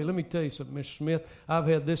you and say, let me tell you something, Mr. Smith, I've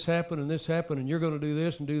had this happen, and you're going to do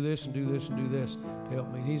this and do this and do this and do this to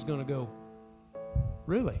help me. And he's going to go,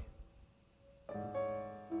 really?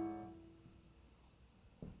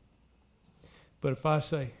 But if I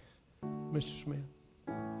say, Mr. Smith,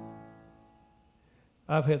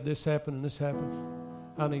 I've had this happen and this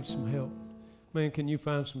happen, I need some help. Man, can you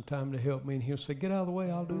find some time to help me? And he'll say, get out of the way,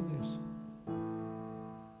 I'll do this.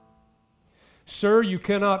 Sir, you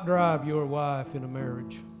cannot drive your wife in a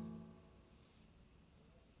marriage.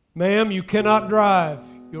 Ma'am, you cannot drive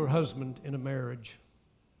your husband in a marriage.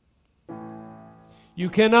 You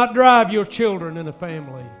cannot drive your children in a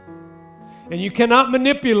family. And you cannot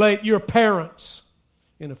manipulate your parents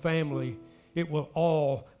in a family. It will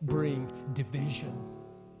all bring division.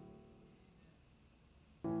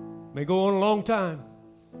 May go on a long time,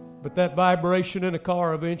 but that vibration in a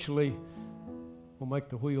car eventually will make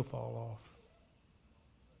the wheel fall off.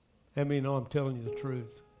 How many know I'm telling you the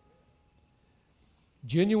truth?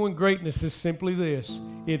 Genuine greatness is simply this.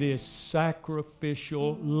 It is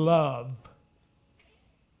sacrificial love.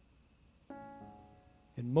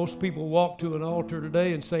 And most people walk to an altar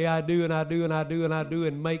today and say, I do, and I do, and I do, and I do,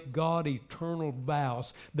 and make God eternal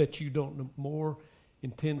vows that you don't no more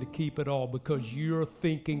intend to keep at all because you're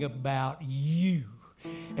thinking about you.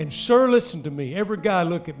 And sir, listen to me. Every guy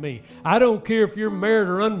look at me. I don't care if you're married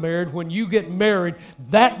or unmarried. When you get married,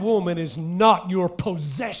 that woman is not your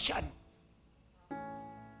possession.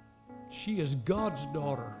 She is God's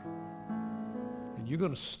daughter. And you're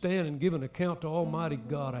going to stand and give an account to Almighty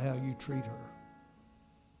God of how you treat her.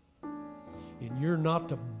 And you're not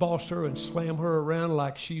to boss her and slam her around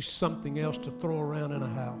like she's something else to throw around in a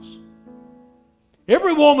house.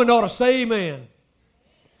 Every woman ought to say amen.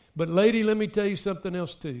 But lady, let me tell you something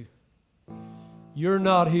else too. You're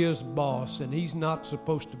not his boss, and he's not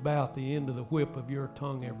supposed to bow at the end of the whip of your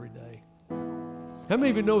tongue every day. How many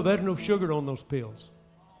of you know there's no sugar on those pills?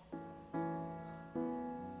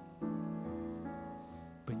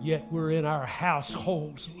 But yet we're in our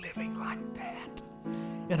households living like that.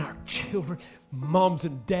 And our children, moms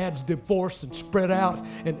and dads divorced and spread out,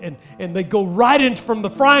 and they go right in from the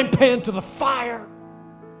frying pan to the fire.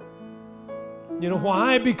 You know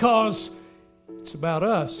why? Because it's about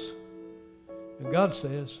us. And God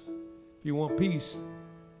says, if you want peace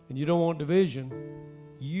and you don't want division,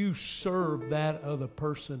 you serve that other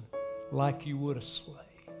person like you would a slave.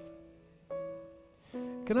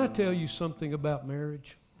 Can I tell you something about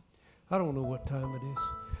marriage? I don't know what time it is.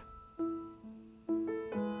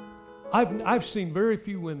 I've seen very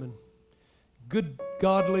few women, good,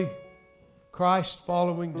 godly,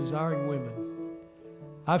 Christ-following, desiring women.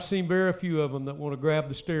 I've seen very few of them that want to grab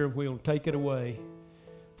the steering wheel and take it away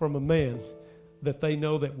from a man that they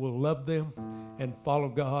know that will love them and follow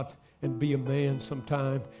God and be a man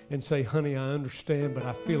sometime and say, honey, I understand, but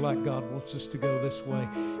I feel like God wants us to go this way.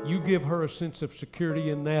 You give her a sense of security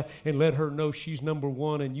in that and let her know she's number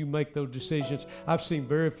one, and you make those decisions. I've seen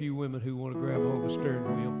very few women who want to grab hold of the steering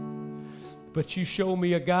wheel. But you show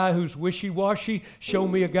me a guy who's wishy-washy, show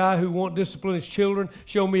me a guy who won't discipline his children,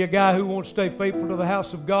 show me a guy who won't stay faithful to the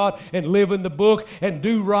house of God and live in the book and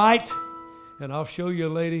do right, and I'll show you a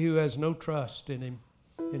lady who has no trust in him,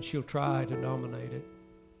 and she'll try to dominate it.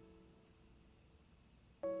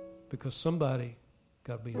 Because somebody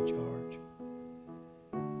got to be in charge.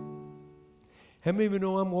 How many of you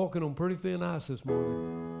know I'm walking on pretty thin ice this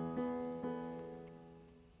morning?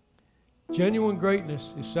 Genuine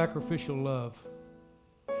greatness is sacrificial love.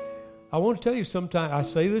 I want to tell you sometime, I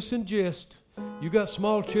say this in jest. You got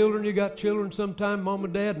small children, you got children sometime, mom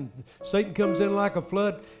and dad, and Satan comes in like a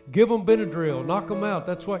flood. Give them Benadryl, knock them out.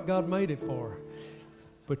 That's what God made it for.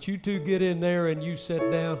 But you two get in there and you sit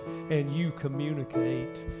down and you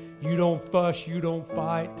communicate. You don't fuss, you don't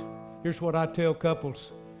fight. Here's what I tell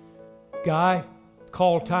couples. Guy,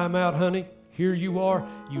 call time out, honey. Here you are.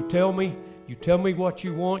 You tell me what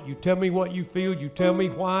you want. You tell me what you feel. You tell me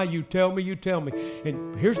why. You tell me.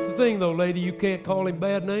 And here's the thing, though, lady. You can't call him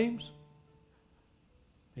bad names.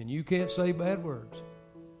 And you can't say bad words.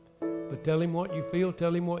 But tell him what you feel.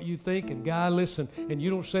 Tell him what you think. And guy, listen. And you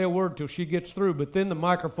don't say a word till she gets through. But then the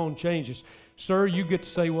microphone changes. Sir, you get to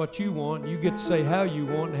say what you want. You get to say how you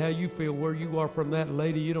want and how you feel, where you are from that.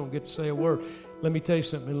 Lady, you don't get to say a word. Let me tell you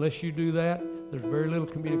something. Unless you do that, there's very little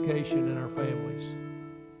communication in our families.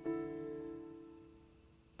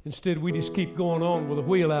 Instead, we just keep going on with a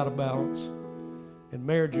wheel out of balance. And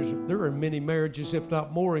marriages, there are many marriages, if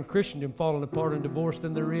not more, in Christendom falling apart and divorce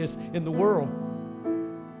than there is in the world.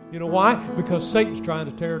 You know why? Because Satan's trying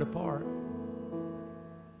to tear it apart.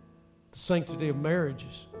 The sanctity of marriage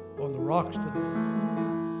is on the rocks today.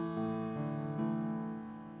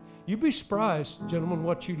 You'd be surprised, gentlemen,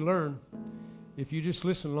 what you learn if you just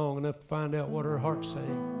listen long enough to find out what her heart's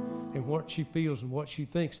saying and what she feels and what she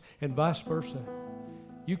thinks, and vice versa.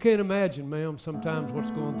 You can't imagine, ma'am, sometimes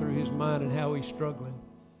what's going through his mind and how he's struggling.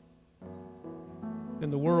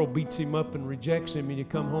 And the world beats him up and rejects him, and you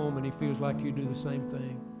come home and he feels like you do the same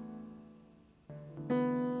thing.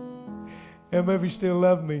 How many of you still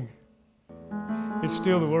love me? It's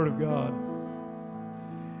still the Word of God.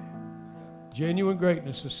 Genuine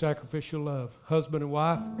greatness is sacrificial love. Husband and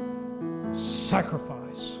wife,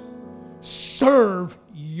 sacrifice. Serve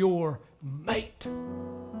your mate.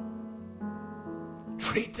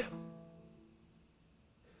 Treat them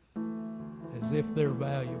as if they're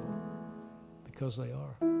valuable, because they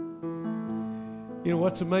are. You know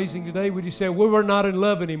what's amazing today? We just say, well, we're not in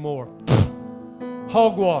love anymore.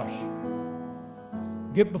 Hogwash.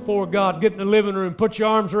 Get before God, get in the living room, put your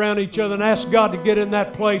arms around each other and ask God to get in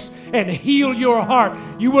that place and heal your heart.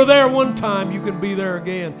 You were there one time, you can be there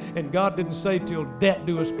again. And God didn't say till death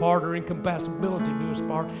do us part or incompatibility do us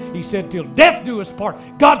part. He said till death do us part.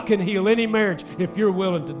 God can heal any marriage if you're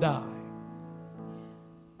willing to die.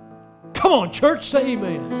 Come on, church, say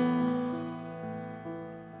amen.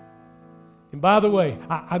 And by the way,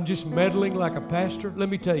 I'm just meddling like a pastor. Let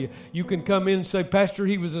me tell you, you can come in and say, Pastor,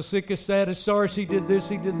 he was the sickest, saddest, sorriest, he did this,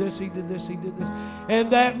 he did this, he did this, he did this.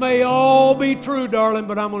 And that may all be true, darling,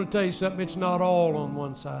 but I'm going to tell you something, it's not all on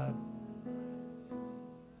one side.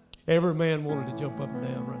 Every man wanted to jump up and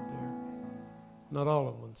down right there. Not all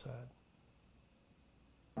on one side.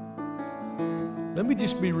 Let me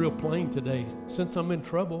just be real plain today. Since I'm in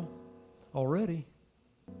trouble already,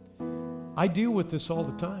 I deal with this all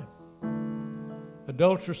the time.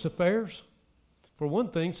 Adulterous affairs. For one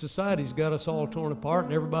thing, society's got us all torn apart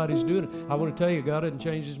and everybody's doing it. I want to tell you, God hasn't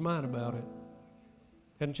changed his mind about it.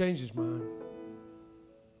 Hasn't changed his mind.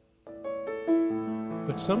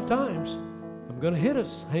 But sometimes, I'm going to hit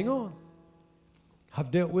us. Hang on.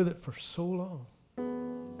 I've dealt with it for so long.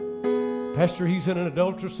 Pastor, he's in an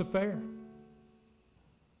adulterous affair.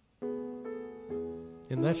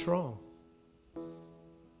 And that's wrong.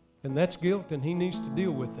 And that's guilt, and he needs to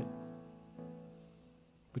deal with it.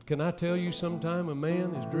 But can I tell you, sometime a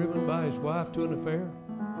man is driven by his wife to an affair?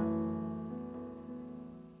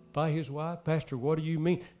 By his wife? Pastor, what do you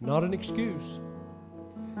mean? Not an excuse.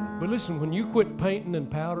 But listen, when you quit painting and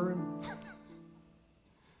powdering,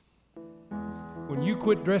 when you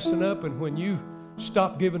quit dressing up and when you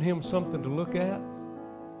stop giving him something to look at,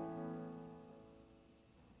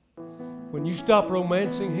 when you stop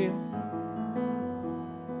romancing him,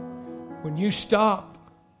 when you stop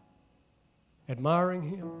admiring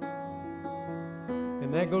him,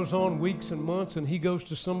 and that goes on weeks and months, and he goes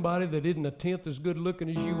to somebody that isn't a tenth as good looking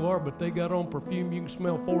as you are, but they got on perfume you can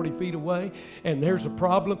smell 40 feet away, and there's a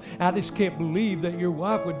problem. I just can't believe that your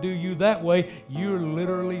wife would do you that way.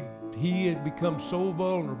 He had become so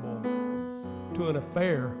vulnerable to an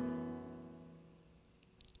affair.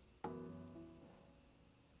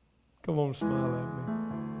 Come on, smile at me.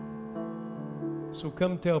 So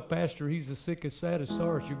come tell Pastor he's the sickest, saddest,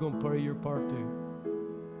 sorriest. You're going to play your part too.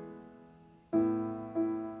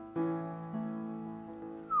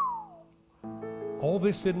 All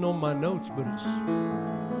this isn't on my notes, but it's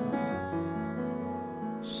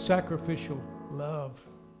sacrificial love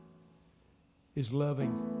is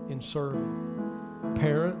loving and serving.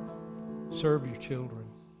 Parent, serve your children.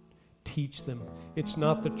 Teach them. It's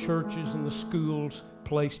not the churches and the schools'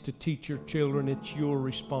 place to teach your children. It's your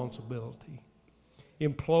responsibility.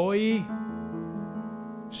 Employee,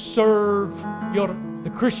 serve.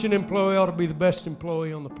 The Christian employee ought to be the best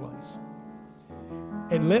employee on the place.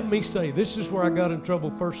 And let me say, this is where I got in trouble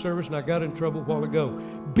first service, and I got in trouble a while ago.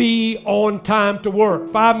 Be on time to work,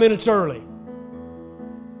 5 minutes early.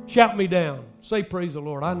 Shout me down. Say, praise the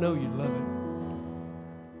Lord. I know you love it.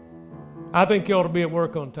 I think you ought to be at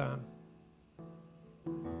work on time.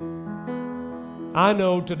 I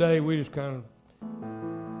know today we just kind of,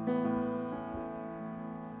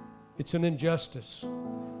 it's an injustice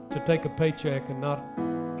to take a paycheck and not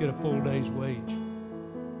get a full day's wage.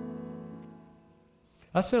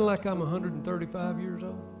 I sound like I'm 135 years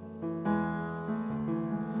old.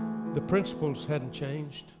 The principles hadn't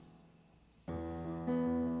changed.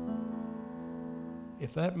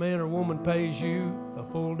 If that man or woman pays you a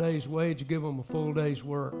full day's wage, give them a full day's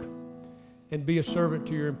work. And be a servant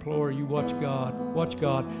to your employer. You watch God. Watch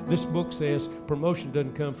God. This book says promotion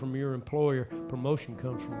doesn't come from your employer. Promotion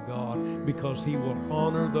comes from God, because he will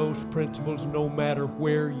honor those principles no matter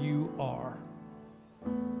where you are.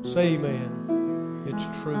 Say amen. It's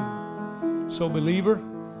true. So, believer,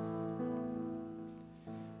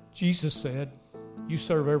 Jesus said, you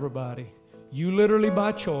serve everybody. You literally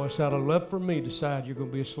by choice, out of love for me, decide you're going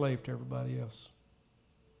to be a slave to everybody else.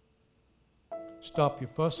 Stop your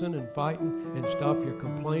fussing and fighting, and stop your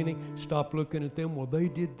complaining. Stop looking at them. Well, they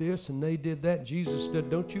did this and they did that. Jesus said,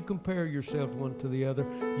 don't you compare yourself one to the other.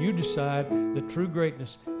 You decide that true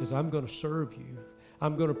greatness is I'm going to serve you.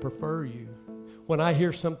 I'm going to prefer you. When I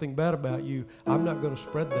hear something bad about you, I'm not going to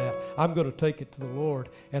spread that. I'm going to take it to the Lord,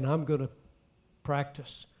 and I'm going to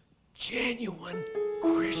practice genuine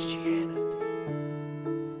Christianity.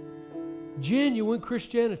 Genuine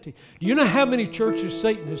Christianity. Do you know how many churches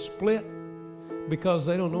Satan has split because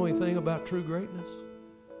they don't know anything about true greatness?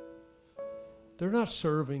 They're not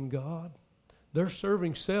serving God. They're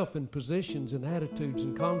serving self in positions and attitudes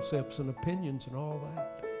and concepts and opinions and all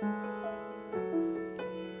that.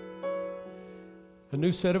 A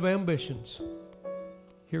new set of ambitions.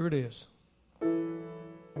 Here it is.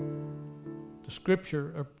 The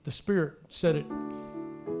Scripture, or the Spirit said it.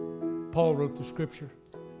 Paul wrote the Scripture.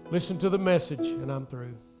 Listen to the message, and I'm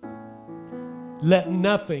through. Let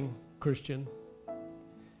nothing, Christian,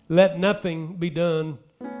 let nothing be done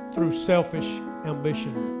through selfish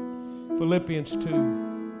ambition. Philippians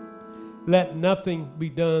 2. Let nothing be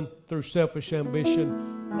done through selfish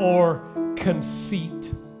ambition or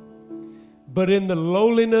conceit, but in the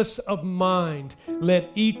lowliness of mind, let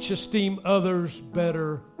each esteem others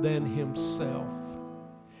better than himself.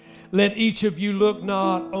 Let each of you look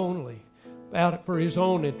not only out for his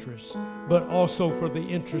own interests, but also for the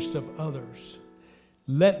interest of others.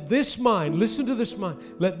 Let this mind, listen to this mind,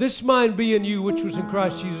 let this mind be in you which was in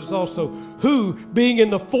Christ Jesus also, who, being in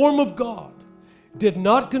the form of God, did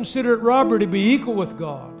not consider it robbery to be equal with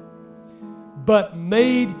God, but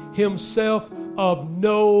made himself of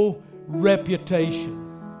no reputation.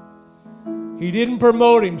 He didn't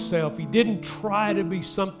promote himself. He didn't try to be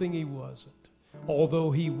something he wasn't,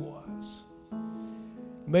 although he was.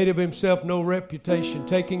 Made of himself no reputation,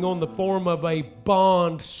 taking on the form of a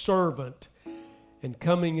bond servant and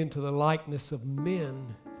coming into the likeness of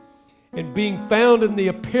men. And being found in the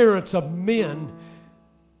appearance of men,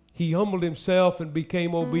 he humbled himself and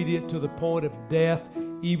became obedient to the point of death,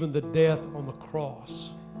 even the death on the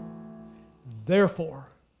cross. Therefore,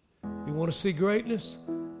 you want to see greatness?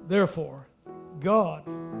 Therefore, God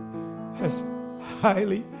has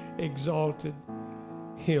highly exalted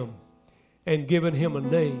him and given him a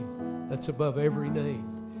name that's above every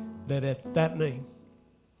name, that at that name,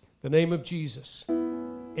 the name of Jesus,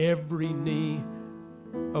 every knee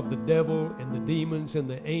of the devil and the demons and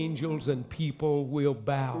the angels and people will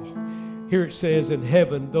bow. Here it says, in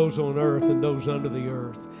heaven, those on earth and those under the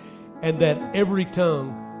earth, and that every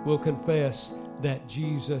tongue will confess that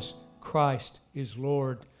Jesus Christ is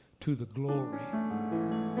Lord, to the glory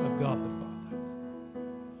of God the Father.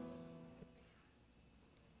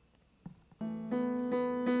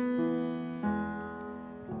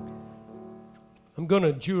 I'm going to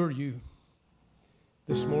adjure you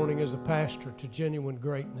this morning as a pastor to genuine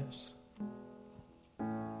greatness.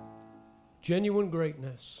 Genuine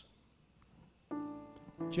greatness.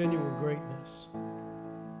 Genuine greatness.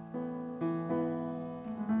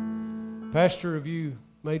 Pastor, have you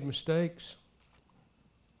made mistakes?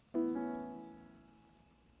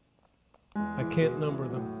 I can't number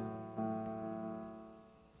them.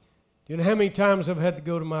 Do you know how many times I've had to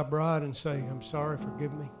go to my bride and say, I'm sorry,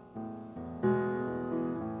 forgive me?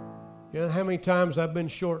 You know how many times I've been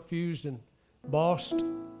short-fused and bossed? Do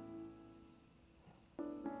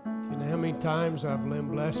you know how many times I've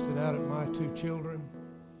lambasted out at my two children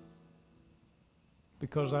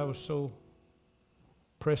because I was so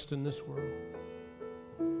pressed in this world?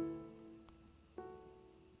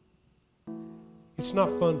 It's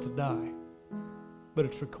not fun to die, but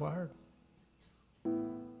it's required.